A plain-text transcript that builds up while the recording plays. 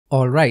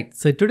Alright,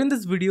 so today in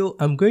this video,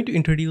 I'm going to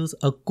introduce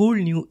a cool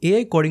new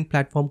AI coding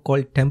platform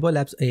called Tempo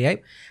Labs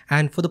AI.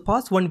 And for the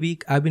past 1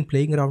 week, I've been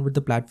playing around with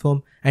the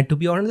platform. And to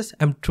be honest,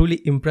 I'm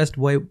truly impressed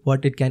by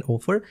what it can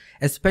offer,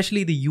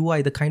 especially the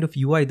UI, the kind of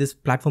UI this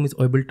platform is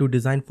able to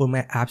design for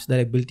my apps that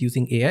I built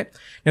using AI.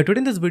 Now today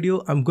in this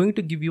video, I'm going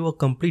to give you a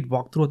complete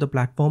walkthrough of the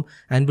platform,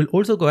 and we'll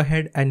also go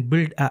ahead and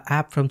build an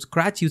app from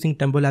scratch using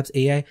Tempo Labs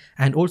AI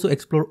and also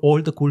explore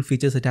all the cool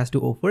features it has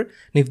to offer. And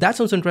if that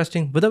sounds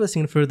interesting, without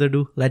wasting further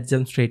ado, let's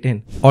jump straight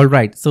in.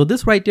 Alright, so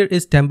this right here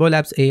is Tempo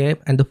Labs AI,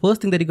 and the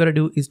first thing that you gotta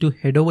do is to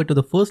head over to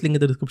the first link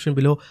in the description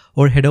below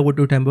or head over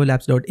to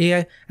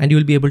tembolabs.ai and you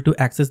will be able to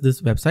access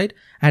this website.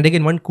 And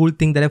again, one cool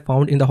thing that I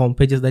found in the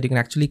homepage is that you can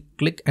actually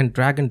click and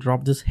drag and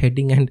drop this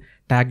heading and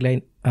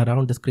tagline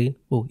around the screen.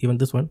 Oh, even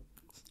this one.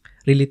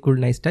 Really cool,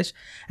 nice touch.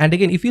 And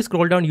again, if you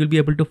scroll down, you'll be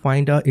able to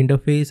find an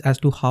interface as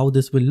to how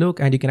this will look,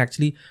 and you can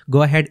actually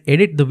go ahead,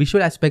 edit the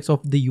visual aspects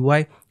of the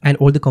UI and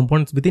all the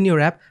components within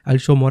your app. I'll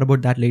show more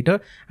about that later.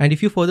 And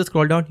if you further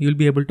scroll down, you'll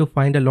be able to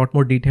find a lot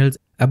more details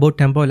about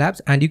Tempo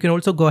Labs, and you can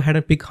also go ahead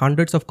and pick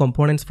hundreds of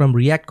components from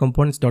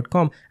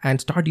reactcomponents.com and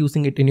start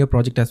using it in your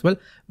project as well,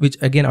 which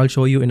again I'll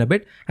show you in a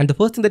bit. And the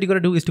first thing that you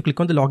gotta do is to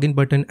click on the login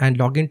button and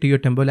log into your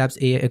Tempo Labs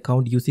AI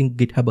account using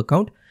GitHub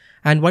account.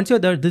 And once you're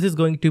there, this is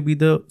going to be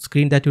the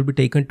screen that you'll be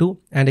taken to.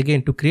 And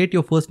again, to create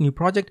your first new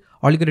project,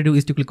 all you gotta do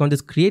is to click on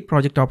this create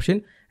project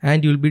option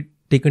and you'll be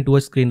taken to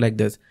a screen like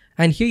this.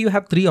 And here you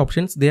have three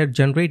options. They are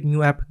generate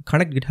new app,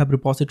 connect GitHub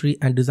repository,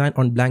 and design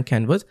on blank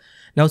canvas.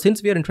 Now,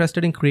 since we are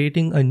interested in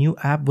creating a new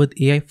app with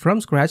AI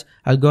from scratch,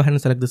 I'll go ahead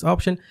and select this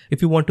option.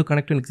 If you want to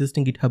connect to an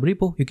existing GitHub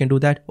repo, you can do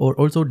that, or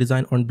also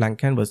design on blank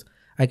canvas.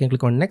 I can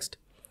click on next.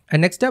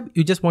 And next up,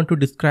 you just want to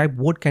describe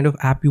what kind of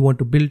app you want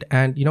to build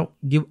and,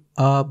 give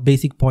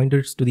basic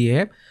pointers to the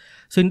AI.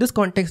 So in this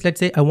context, let's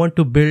say I want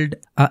to build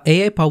a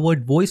AI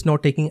powered voice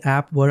note taking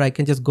app where I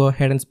can just go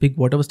ahead and speak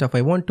whatever stuff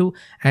I want to,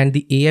 and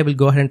the AI will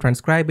go ahead and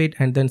transcribe it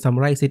and then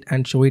summarize it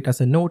and show it as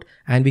a note.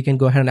 And we can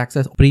go ahead and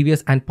access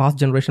previous and past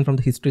generation from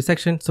the history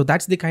section. So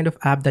that's the kind of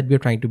app that we're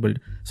trying to build.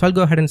 So I'll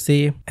go ahead and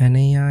say an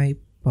AI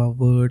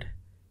powered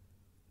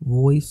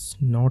voice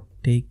note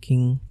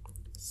taking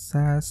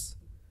SaaS.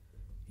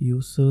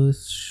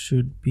 Users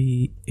should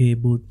be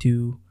able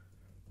to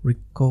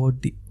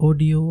record the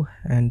audio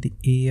and the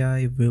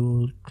AI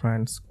will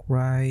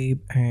transcribe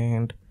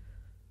and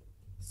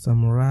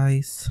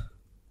summarize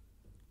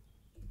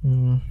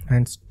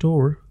and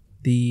store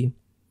the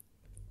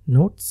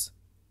notes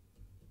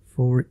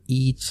for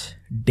each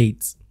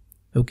dates.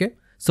 Okay.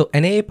 So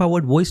an AI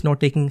powered voice note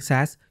taking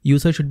SaaS,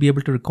 user should be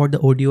able to record the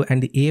audio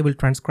and the AI will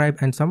transcribe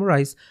and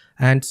summarize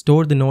and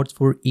store the notes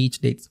for each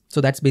dates.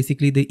 So that's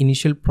basically the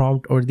initial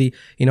prompt, or the,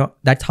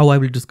 that's how I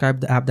will describe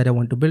the app that I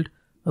want to build.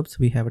 Oops,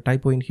 we have a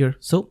typo in here.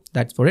 So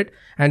that's for it.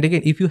 And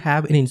again, if you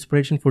have any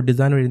inspiration for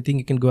design or anything,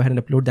 you can go ahead and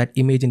upload that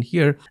image in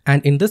here.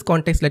 And in this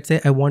context, let's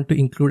say I want to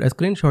include a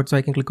screenshot. So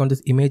I can click on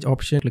this image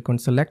option, click on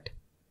select.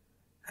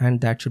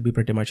 And that should be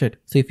pretty much it.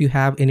 So if you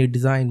have any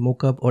design,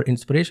 mockup or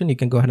inspiration, you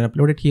can go ahead and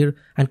upload it here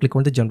and click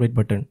on the generate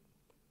button.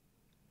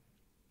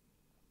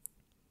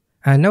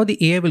 And now the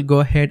AI will go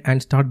ahead and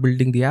start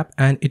building the app,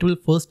 and it will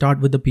first start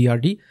with the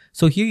PRD.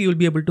 So here you'll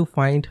be able to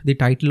find the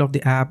title of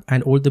the app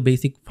and all the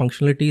basic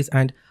functionalities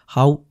and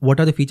what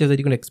are the features that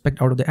you can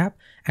expect out of the app.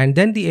 And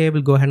then the AI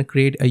will go ahead and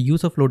create a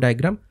user flow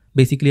diagram,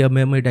 basically a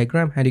memory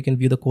diagram, and you can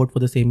view the code for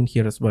the same in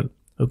here as well.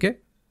 Okay.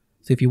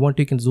 So if you want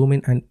to, you can zoom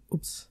in and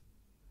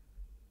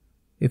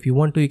If you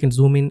want to, you can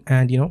zoom in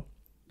and,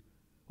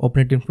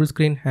 open it in full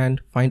screen and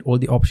find all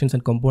the options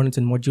and components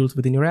and modules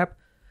within your app.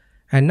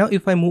 And now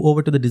if I move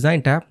over to the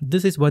design tab,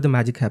 this is where the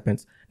magic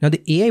happens. Now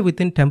the AI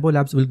within Tempo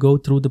Labs will go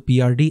through the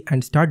PRD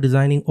and start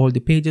designing all the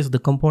pages, the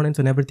components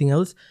and everything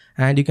else.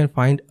 And you can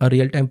find a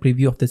real-time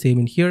preview of the same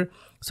in here.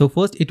 So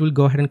first it will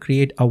go ahead and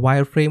create a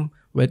wireframe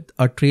with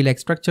a tree-like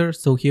structure.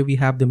 So here we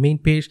have the main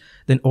page,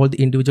 then all the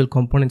individual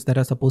components that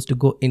are supposed to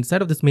go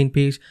inside of this main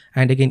page,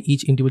 and again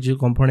each individual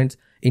components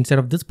inside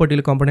of this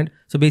particular component.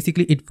 So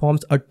basically it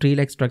forms a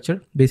tree-like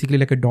structure, basically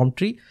like a DOM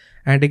tree.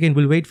 And again,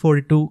 we'll wait for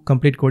it to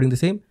complete coding the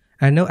same.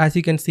 And now as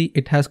you can see,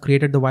 it has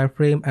created the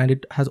wireframe and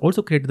it has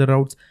also created the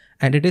routes,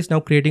 and it is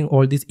now creating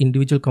all these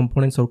individual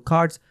components or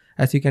cards.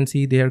 As you can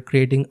see, they are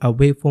creating a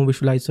waveform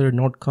visualizer,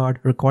 note card,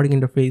 recording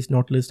interface,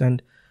 note list,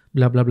 and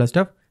blah blah blah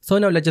stuff. So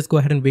now let's just go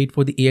ahead and wait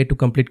for the AI to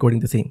complete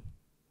coding the same.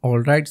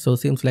 Alright, so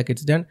seems like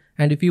it's done.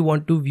 And if you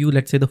want to view,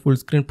 let's say, the full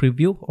screen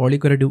preview, all you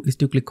gotta do is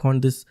to click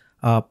on this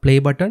play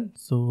button.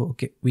 So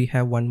okay, we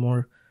have one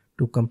more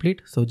to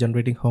complete. So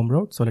generating home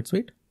route. So let's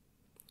wait.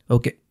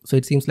 Okay, so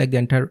it seems like the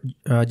entire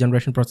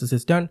generation process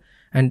is done.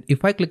 And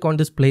if I click on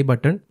this play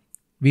button,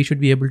 we should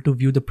be able to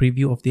view the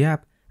preview of the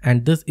app.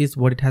 And this is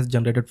what it has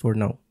generated for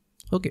now.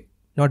 Okay,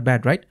 not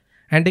bad, right?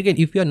 And again,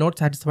 if you are not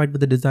satisfied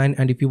with the design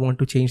and if you want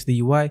to change the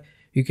UI,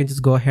 you can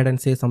just go ahead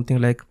and say something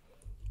like,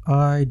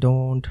 I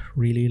don't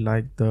really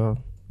like the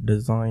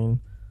design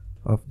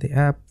of the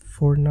app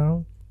for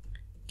now.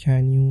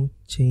 Can you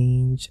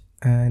change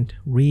and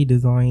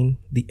redesign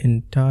the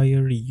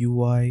entire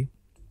UI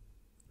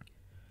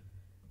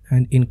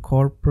and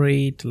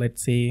incorporate,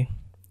 let's say,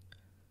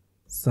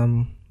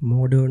 some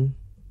modern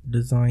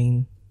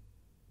design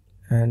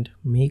and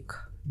make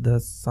the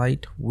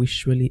site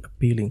visually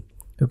appealing.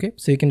 Okay,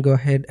 so you can go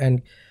ahead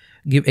and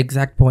give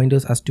exact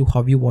pointers as to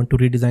how you want to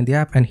redesign the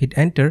app and hit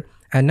enter.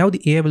 And now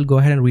the AI will go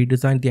ahead and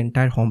redesign the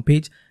entire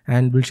homepage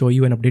and will show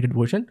you an updated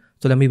version.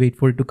 So let me wait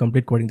for it to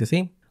complete coding the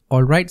same.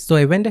 Alright, so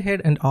I went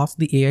ahead and asked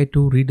the AI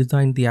to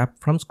redesign the app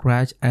from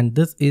scratch, and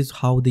this is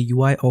how the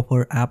UI of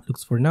our app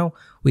looks for now.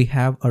 We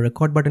have a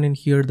record button in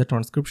here, the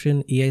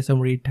transcription, AI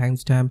summary,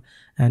 timestamp,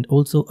 and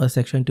also a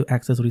section to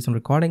access recent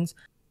recordings.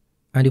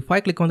 And if I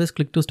click on this,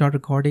 click to start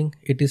recording,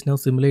 it is now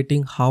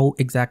simulating how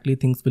exactly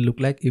things will look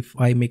like if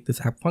I make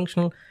this app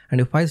functional. And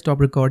if I stop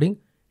recording,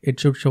 it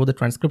should show the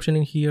transcription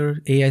in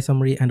here, AI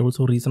summary, and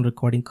also recent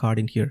recording card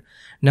in here.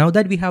 Now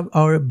that we have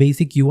our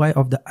basic UI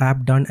of the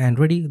app done and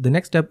ready, the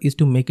next step is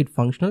to make it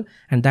functional,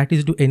 and that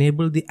is to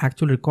enable the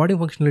actual recording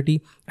functionality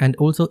and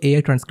also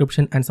AI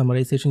transcription and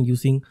summarization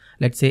using,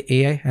 let's say,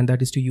 AI, and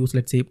that is to use,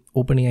 let's say,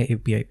 OpenAI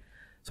API.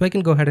 So I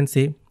can go ahead and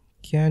say,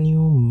 can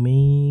you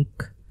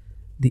make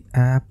the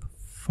app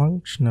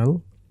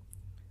functional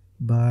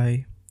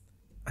by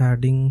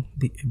adding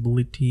the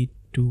ability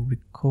to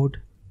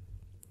record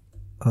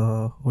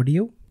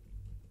audio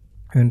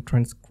and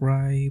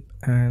transcribe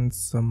and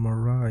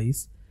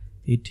summarize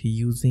it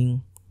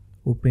using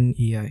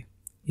OpenAI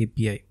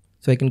API.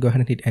 So I can go ahead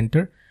and hit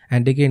enter.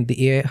 And again,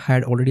 the AI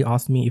had already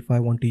asked me if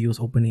I want to use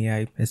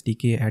OpenAI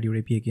SDK, add your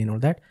API again, all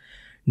that.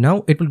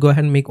 Now it will go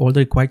ahead and make all the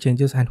required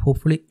changes, and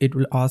hopefully it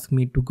will ask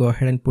me to go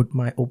ahead and put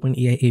my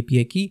OpenAI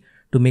API key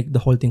to make the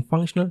whole thing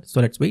functional. So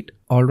let's wait.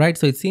 Alright,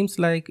 so it seems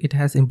like it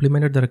has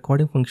implemented the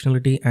recording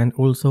functionality and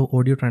also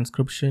audio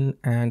transcription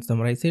and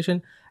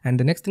summarization. And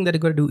the next thing that I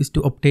gotta do is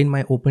to obtain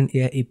my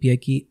OpenAI API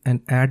key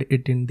and add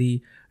it in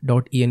the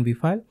 .env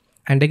file.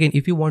 And again,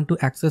 if you want to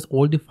access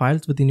all the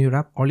files within your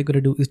app, all you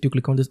gotta do is to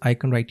click on this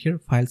icon right here,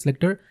 file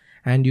selector,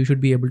 and you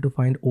should be able to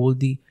find all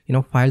the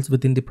files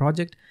within the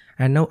project.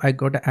 And now I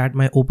gotta add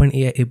my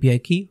OpenAI API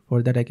key.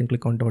 For that, I can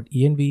click on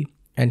 .env,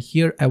 and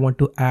here I want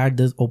to add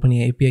this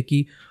OpenAI API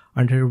key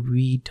under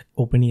read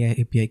OpenAI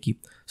API key.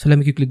 So let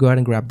me quickly go ahead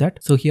and grab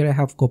that. So here I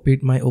have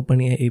copied my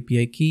OpenAI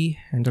API key,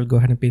 and I'll go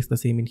ahead and paste the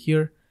same in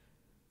here.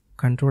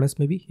 Control S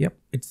maybe. Yep,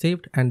 it's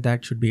saved, and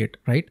that should be it,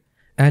 right?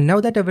 And now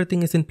that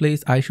everything is in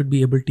place, I should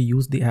be able to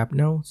use the app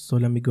now. So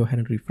let me go ahead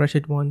and refresh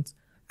it once,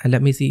 and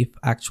let me see if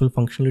actual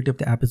functionality of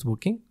the app is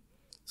working.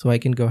 So I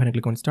can go ahead and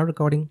click on start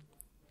recording.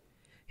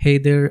 Hey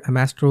there, I'm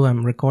Astro.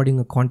 I'm recording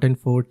a content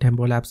for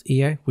Tembo Labs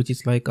AI, which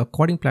is like a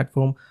coding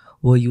platform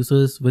where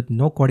users with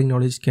no coding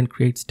knowledge can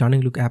create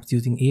stunning look apps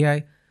using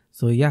AI.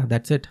 So yeah,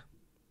 that's it.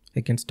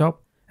 I can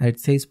stop, and it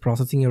says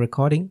processing your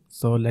recording.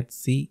 So let's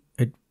see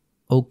it.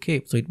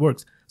 Okay, so it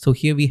works. So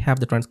here we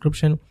have the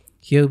transcription,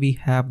 here we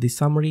have the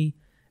summary,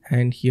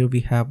 and here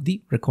we have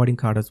the recording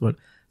card as well.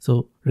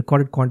 So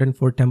recorded content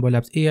for Tembo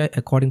Labs AI,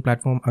 a coding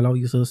platform, allow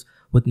users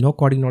with no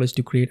coding knowledge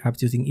to create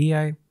apps using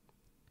AI.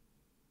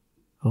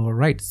 All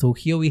right, so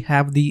here we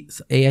have the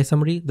AI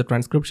summary, the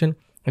transcription,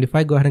 and if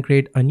I go ahead and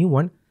create a new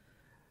one,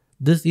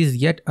 this is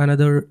yet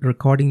another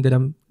recording that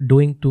I'm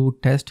doing to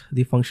test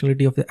the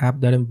functionality of the app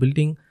that I'm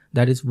building,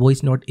 that is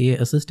voice not AI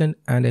assistant,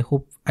 and I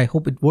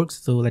hope it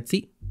works. So let's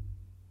see.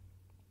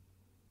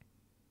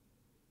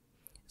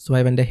 So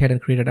I went ahead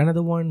and created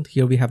another one.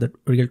 Here we have the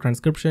real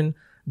transcription,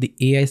 the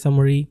AI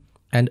summary,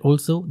 and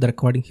also the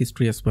recording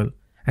history as well.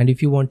 And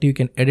if you want to, you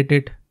can edit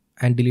it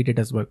and delete it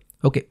as well.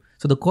 Okay,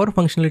 so the core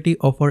functionality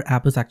of our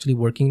app is actually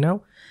working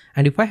now.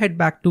 And if I head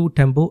back to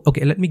Tembo,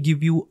 okay, let me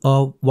give you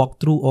a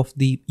walkthrough of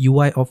the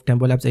UI of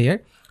Tembo Labs AI.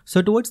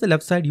 So towards the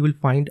left side, you will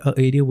find an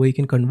area where you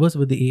can converse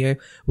with the AI,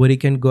 where you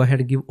can go ahead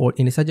and give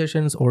any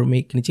suggestions or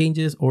make any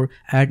changes or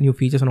add new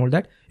features and all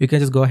that. You can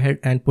just go ahead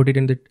and put it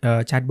in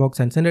the chat box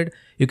and send it.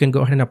 You can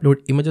go ahead and upload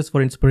images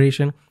for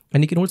inspiration.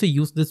 And you can also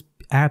use this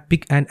app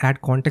pick and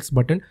add context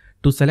button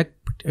to select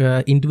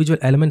individual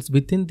elements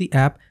within the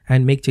app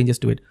and make changes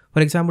to it.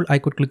 For example, I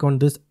could click on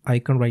this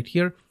icon right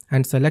here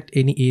and select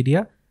any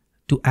area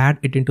to add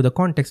it into the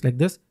context like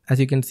this. As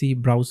you can see,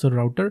 browser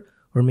router,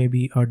 or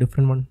maybe a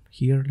different one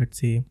here. Let's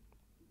say,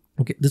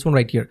 okay, this one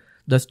right here,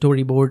 the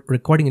storyboard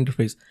recording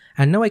interface.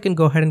 And now I can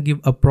go ahead and give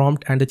a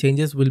prompt, and the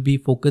changes will be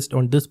focused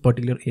on this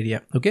particular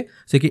area. Okay,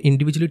 so you can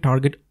individually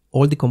target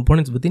all the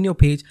components within your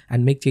page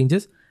and make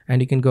changes.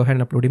 And you can go ahead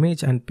and upload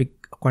image and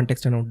pick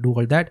context and do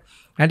all that.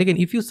 And again,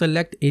 if you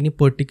select any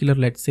particular,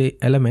 let's say,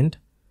 element,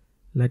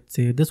 let's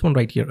say this one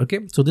right here. Okay,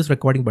 so this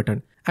recording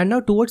button, and now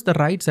towards the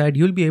right side,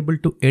 you'll be able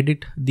to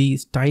edit the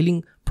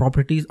styling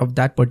properties of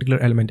that particular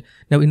element.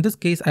 Now in this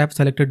case, I have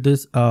selected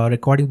this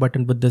recording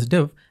button with this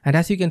div, and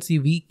as you can see,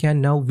 we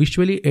can now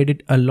visually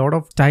edit a lot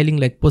of styling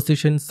like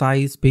position,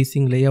 size,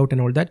 spacing, layout,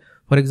 and all that.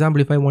 For example,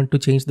 if I want to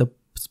change the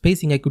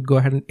spacing, I could go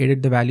ahead and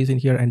edit the values in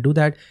here and do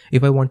that.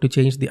 If I want to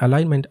change the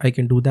alignment, I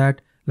can do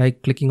that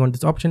like clicking on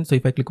this option. So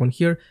if I click on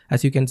here,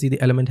 as you can see,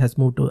 the element has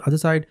moved to the other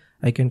side.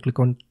 I can click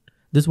on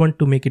this one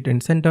to make it in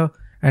center.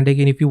 And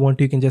again, if you want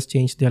to, you can just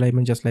change the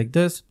alignment just like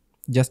this,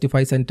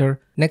 justify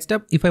center. Next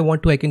up, if I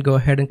want to, I can go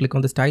ahead and click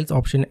on the styles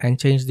option and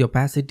change the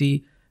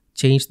opacity,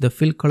 change the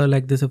fill color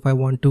like this if I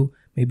want to,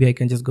 Maybe I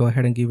can just go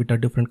ahead and give it a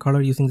different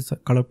color using this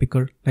color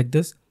picker like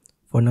this.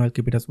 For now, I'll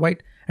keep it as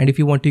white. And if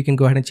you want to, you can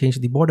go ahead and change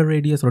the border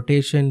radius,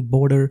 rotation,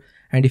 border.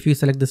 And if you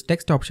select this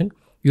text option,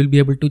 you'll be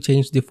able to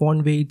change the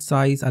font weight,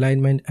 size,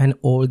 alignment, and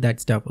all that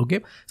stuff.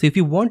 Okay. So if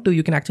you want to,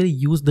 you can actually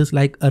use this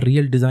like a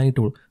real design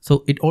tool.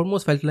 So it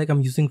almost felt like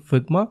I'm using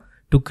Figma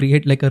to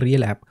create like a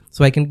real app.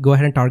 So I can go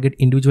ahead and target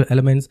individual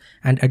elements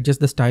and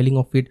adjust the styling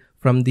of it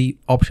from the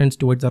options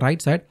towards the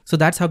right side. So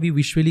that's how we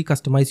visually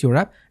customize your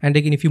app. And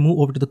again, if you move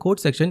over to the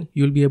code section,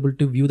 you'll be able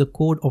to view the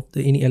code of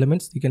any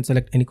elements. You can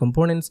select any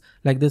components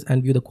like this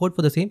and view the code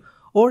for the same.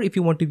 Or if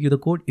you want to view the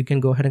code, you can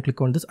go ahead and click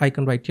on this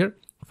icon right here,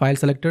 file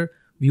selector,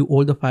 view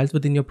all the files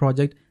within your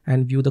project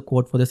and view the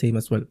code for the same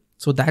as well.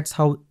 So that's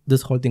how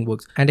this whole thing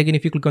works. And again,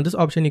 if you click on this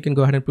option, you can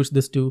go ahead and push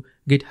this to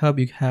GitHub.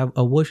 You have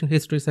a version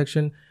history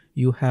section,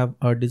 you have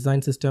a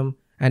design system,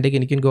 and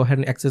again, you can go ahead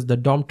and access the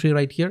DOM tree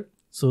right here.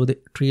 So the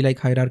tree like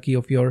hierarchy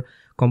of your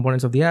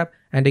components of the app.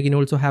 And again, you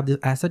also have this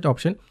asset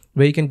option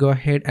where you can go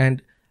ahead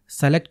and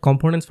select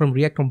components from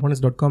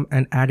reactcomponents.com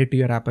and add it to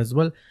your app as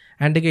well.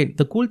 And again,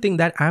 the cool thing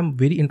that I'm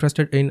very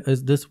interested in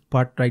is this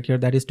part right here,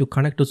 that is to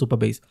connect to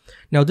Supabase.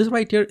 Now this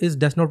right here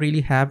does not really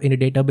have any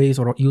database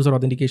or user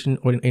authentication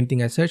or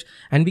anything as such.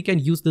 And we can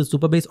use the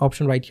Supabase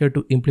option right here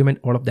to implement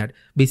all of that.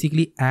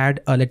 Basically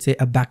add let's say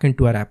a backend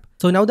to our app.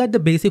 So now that the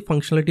basic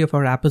functionality of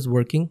our app is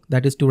working,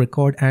 that is to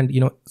record and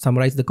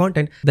summarize the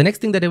content, the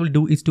next thing that I will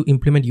do is to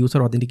implement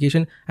user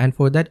authentication. And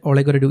for that, all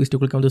I gotta do is to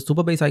click on the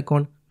Supabase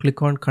icon, click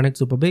on connect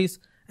Supabase,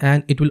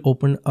 and it will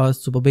open a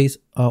Supabase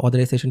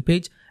authorization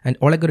page. And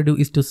all I gotta do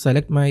is to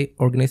select my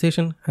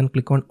organization and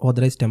click on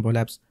authorize Tembo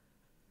Labs.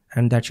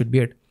 And that should be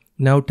it.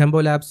 Now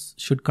Tembo Labs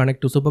should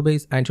connect to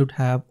Supabase and should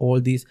have all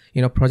these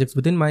projects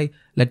within my,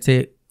 let's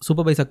say,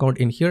 Supabase account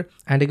in here.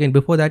 And again,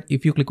 before that,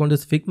 if you click on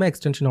this Figma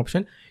extension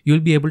option, you'll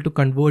be able to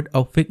convert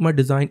a Figma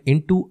design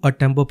into a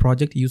Tembo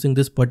project using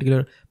this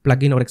particular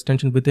plugin or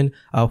extension within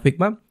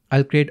Figma.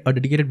 I'll create a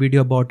dedicated video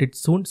about it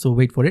soon, so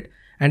wait for it.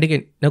 And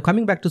again, now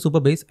coming back to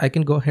Supabase, I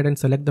can go ahead and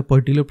select the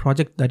particular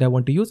project that I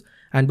want to use.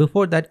 And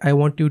before that, I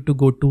want you to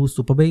go to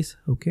Supabase.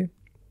 Okay,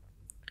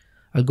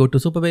 I'll go to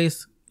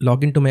Supabase,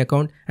 log into my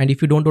account. And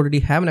if you don't already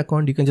have an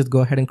account, you can just go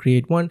ahead and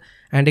create one.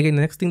 And again,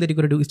 the next thing that you're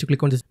going to do is to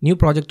click on this new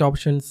project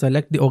option,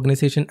 select the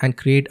organization and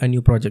create a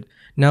new project.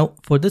 Now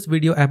for this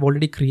video, I've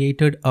already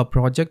created a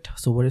project.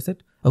 So where is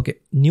it? Okay,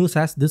 new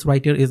SaaS. This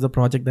right here is the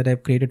project that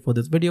I've created for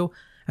this video.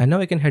 And now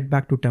I can head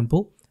back to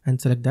Tempo and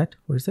select that.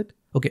 Where is it?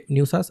 Okay,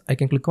 new SaaS. I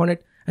can click on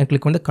it and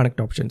click on the connect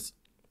options.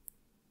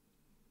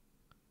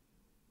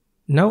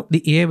 Now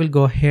the AI will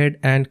go ahead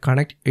and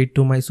connect it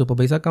to my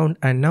Supabase account.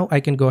 And now I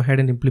can go ahead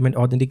and implement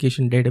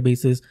authentication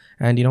databases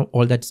and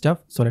all that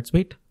stuff. So let's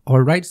wait.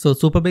 All right, so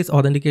Supabase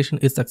authentication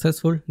is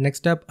successful.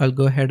 Next up, I'll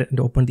go ahead and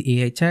open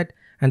the AI chat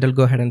and I'll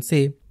go ahead and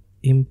say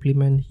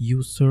implement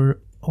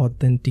user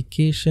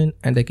authentication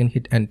and I can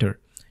hit enter.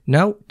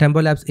 Now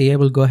Tembo Labs AI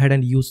will go ahead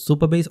and use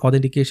Supabase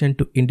authentication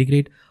to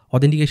integrate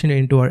authentication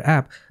into our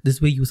app.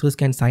 This way users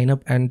can sign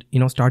up and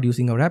start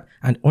using our app,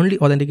 and only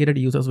authenticated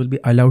users will be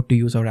allowed to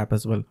use our app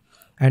as well.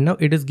 And now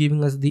it is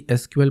giving us the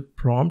SQL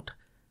prompt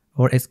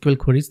or SQL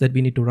queries that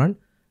we need to run.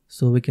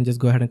 So we can just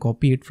go ahead and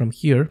copy it from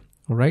here.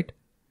 All right.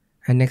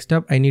 And next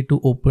up, I need to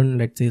open,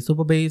 let's say,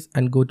 Supabase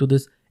and go to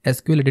this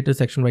SQL editor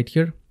section right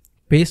here,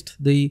 paste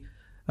the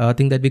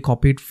thing that we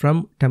copied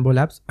from Tembo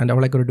Labs. And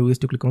all I got to do is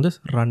to click on this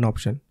run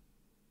option.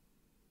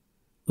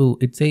 Oh,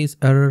 it says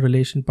error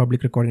relation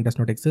public recording does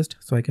not exist.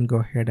 So I can go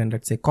ahead and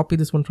let's say copy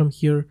this one from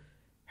here,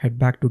 head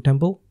back to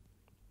Tempo.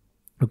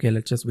 Okay,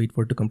 let's just wait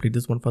for it to complete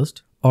this one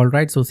first. All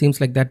right, so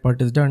seems like that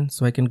part is done.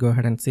 So I can go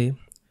ahead and say,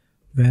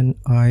 when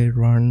I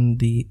run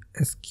the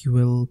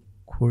SQL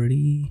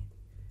query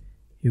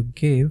you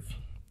gave,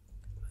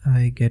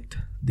 I get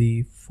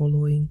the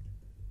following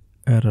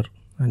error,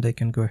 and I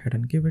can go ahead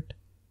and give it,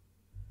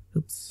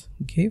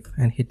 gave,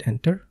 and hit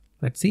enter.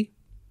 Let's see.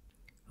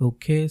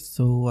 Okay,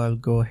 so I'll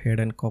go ahead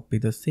and copy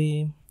the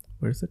same.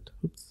 Where is it?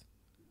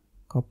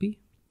 Copy.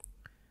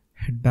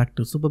 Head back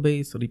to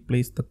Supabase,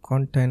 replace the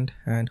content,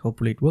 and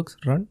hopefully it works.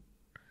 Run.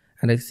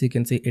 And as you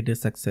can see, it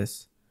is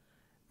success.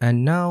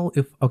 And now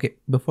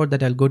before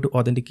that, I'll go to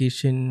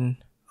authentication.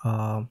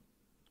 Where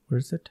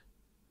is it?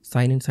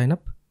 Sign in, sign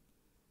up.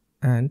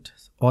 And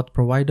auth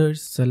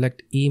providers,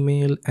 select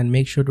email and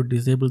make sure to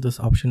disable this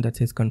option that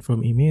says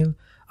confirm email.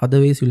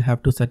 Otherwise, you'll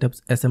have to set up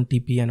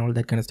SMTP and all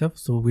that kind of stuff.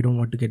 So we don't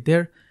want to get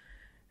there.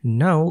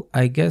 Now,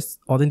 I guess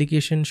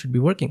authentication should be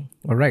working.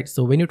 All right.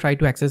 So when you try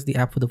to access the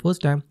app for the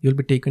first time, you'll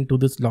be taken to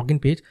this login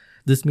page.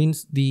 This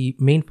means the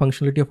main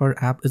functionality of our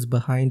app is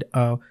behind,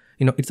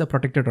 it's a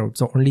protected route.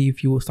 So only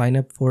if you sign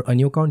up for a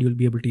new account, you'll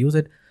be able to use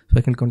it. So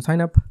I can click on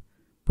sign up,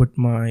 put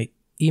my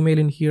email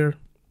in here,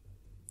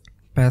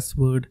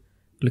 password,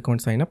 click on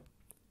sign up.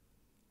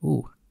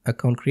 Oh,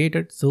 account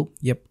created. So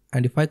yep.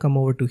 And if I come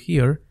over to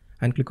here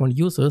and click on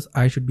users,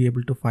 I should be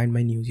able to find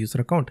my new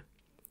user account.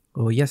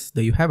 Oh yes,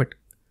 there you have it.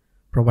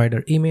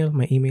 Provider email,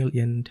 my email,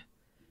 and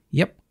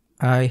yep,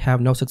 I have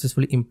now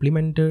successfully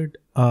implemented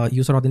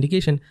user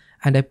authentication,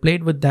 and I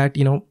played with that,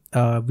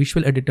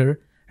 visual editor,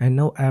 and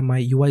now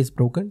my UI is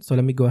broken. So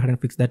let me go ahead and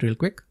fix that real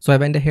quick. So I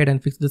went ahead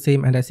and fixed the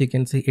same, and as you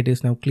can see, it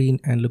is now clean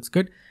and looks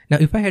good. Now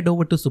if I head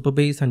over to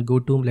Supabase and go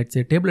to, let's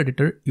say, table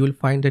editor, you will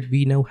find that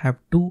we now have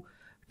two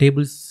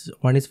tables.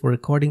 One is for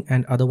recording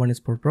and other one is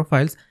for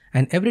profiles.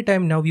 And every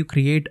time now you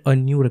create a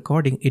new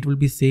recording, it will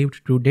be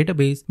saved to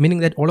database, meaning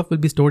that all of will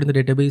be stored in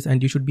the database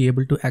and you should be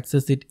able to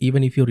access it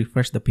even if you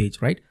refresh the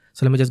page, right?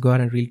 So let me just go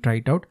ahead and really try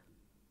it out.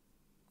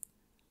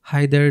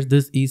 Hi there,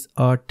 this is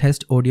a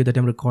test audio that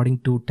I'm recording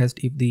to test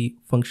if the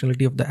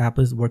functionality of the app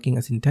is working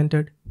as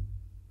intended.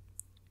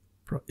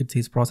 It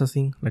says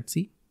processing. Let's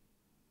see.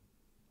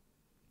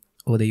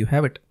 Oh, there you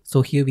have it.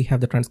 So here we have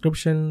the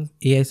transcription,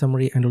 AI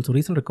summary, and also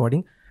recent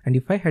recording. And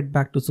if I head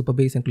back to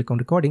Supabase and click on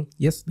recording,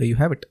 yes, there you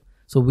have it.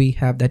 So we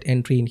have that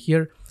entry in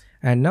here,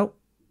 and now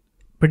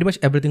pretty much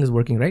everything is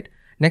working, right?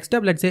 Next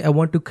up, let's say I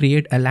want to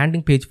create a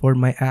landing page for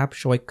my app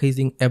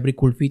showcasing every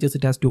cool features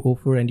it has to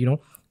offer and,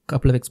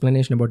 couple of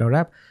explanation about our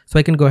app. So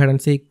I can go ahead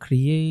and say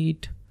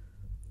create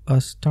a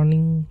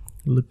stunning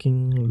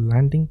looking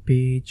landing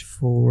page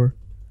for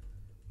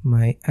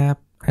my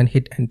app and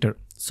hit enter.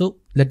 So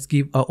let's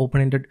give a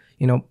open-ended,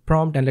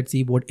 prompt, and let's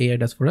see what AI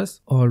does for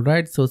us. All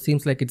right, so it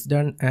seems like it's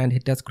done and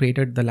it has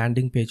created the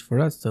landing page for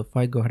us. So if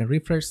I go ahead and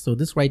refresh, so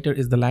this right here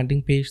is the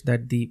landing page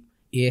that the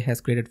AI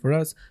has created for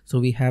us. So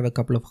we have a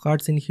couple of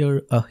cards in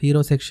here, a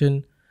hero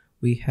section.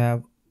 We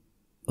have,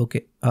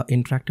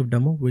 interactive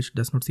demo, which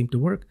does not seem to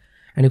work.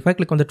 And if I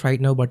click on the try it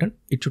now button,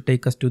 it should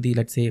take us to the,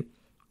 let's say,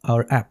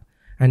 our app.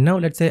 And now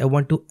let's say I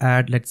want to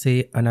add, let's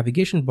say, a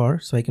navigation bar.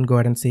 So I can go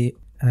ahead and say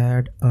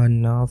add a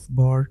nav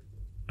bar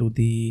to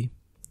the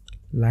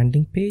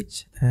landing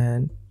page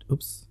and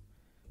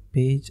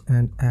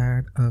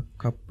add a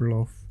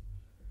couple of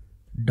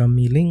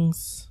dummy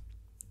links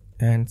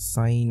and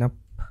sign up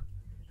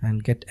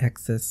and get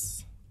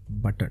access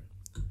button.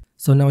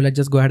 So now let's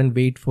just go ahead and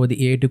wait for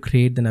the AI to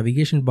create the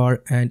navigation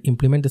bar and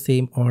implement the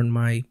same on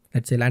my,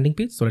 let's say, landing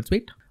page. So let's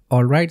wait.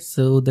 All right,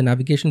 so the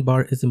navigation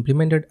bar is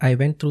implemented. I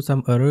went through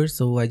some errors,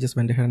 so I just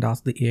went ahead and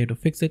asked the AI to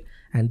fix it.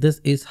 And this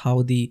is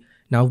how the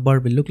nav bar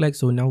will look like.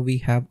 So now we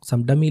have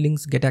some dummy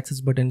links, get access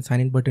button, sign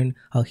in button,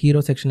 a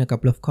hero section, a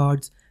couple of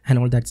cards, and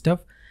all that stuff.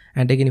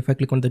 And again, if I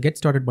click on the get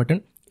started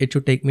button, it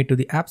should take me to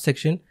the app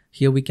section.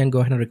 Here we can go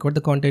ahead and record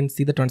the content,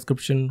 see the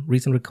transcription,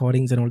 recent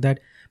recordings, and all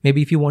that.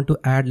 Maybe if you want to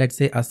add, let's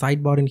say, a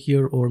sidebar in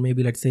here, or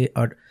maybe let's say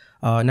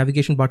a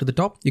navigation bar to the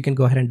top, you can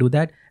go ahead and do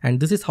that. And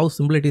this is how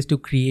simple it is to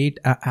create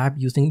an app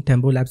using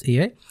Tembo Labs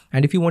AI.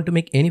 And if you want to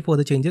make any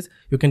further changes,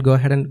 you can go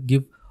ahead and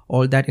give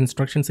all that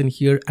instructions in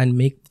here and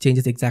make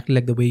changes exactly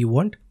like the way you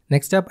want.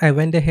 Next up, I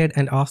went ahead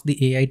and asked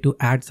the AI to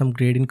add some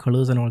gradient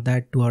colors and all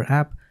that to our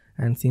app.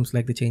 And seems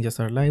like the changes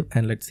are live,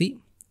 and let's see.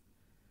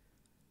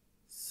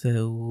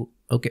 So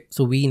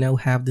we now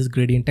have this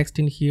gradient text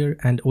in here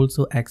and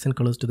also accent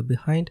colors to the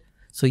behind.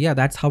 So yeah,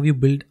 that's how you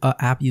build an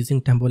app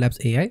using Tembo Labs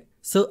AI.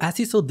 So as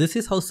you saw, this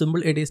is how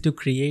simple it is to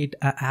create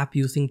an app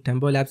using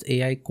Tembo Labs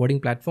AI coding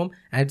platform.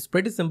 And it's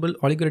pretty simple.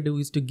 All you gotta do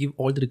is to give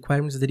all the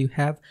requirements that you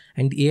have,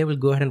 and the AI will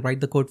go ahead and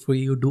write the code for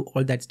you, do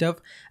all that stuff.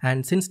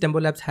 And since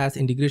Tembo Labs has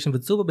integration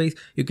with Supabase,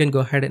 you can go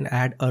ahead and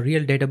add a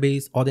real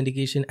database,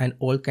 authentication, and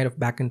all kind of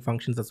backend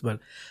functions as well.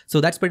 So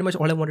that's pretty much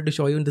all I wanted to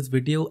show you in this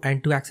video.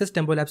 And to access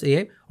Tembo Labs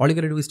AI, all you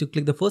gotta do is to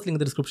click the first link in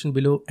the description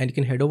below, and you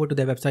can head over to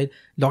their website,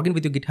 log in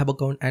with your GitHub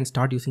account, and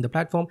start using the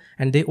platform.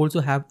 And they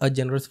also have a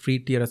generous free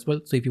tier as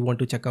well. So if you want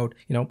to check out,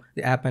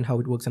 the app and how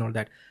it works and all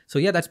that. So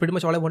yeah, that's pretty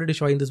much all I wanted to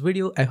show you in this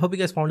video. I hope you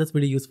guys found this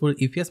video useful.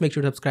 If yes, make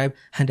sure to subscribe,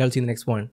 and I'll see you in the next one.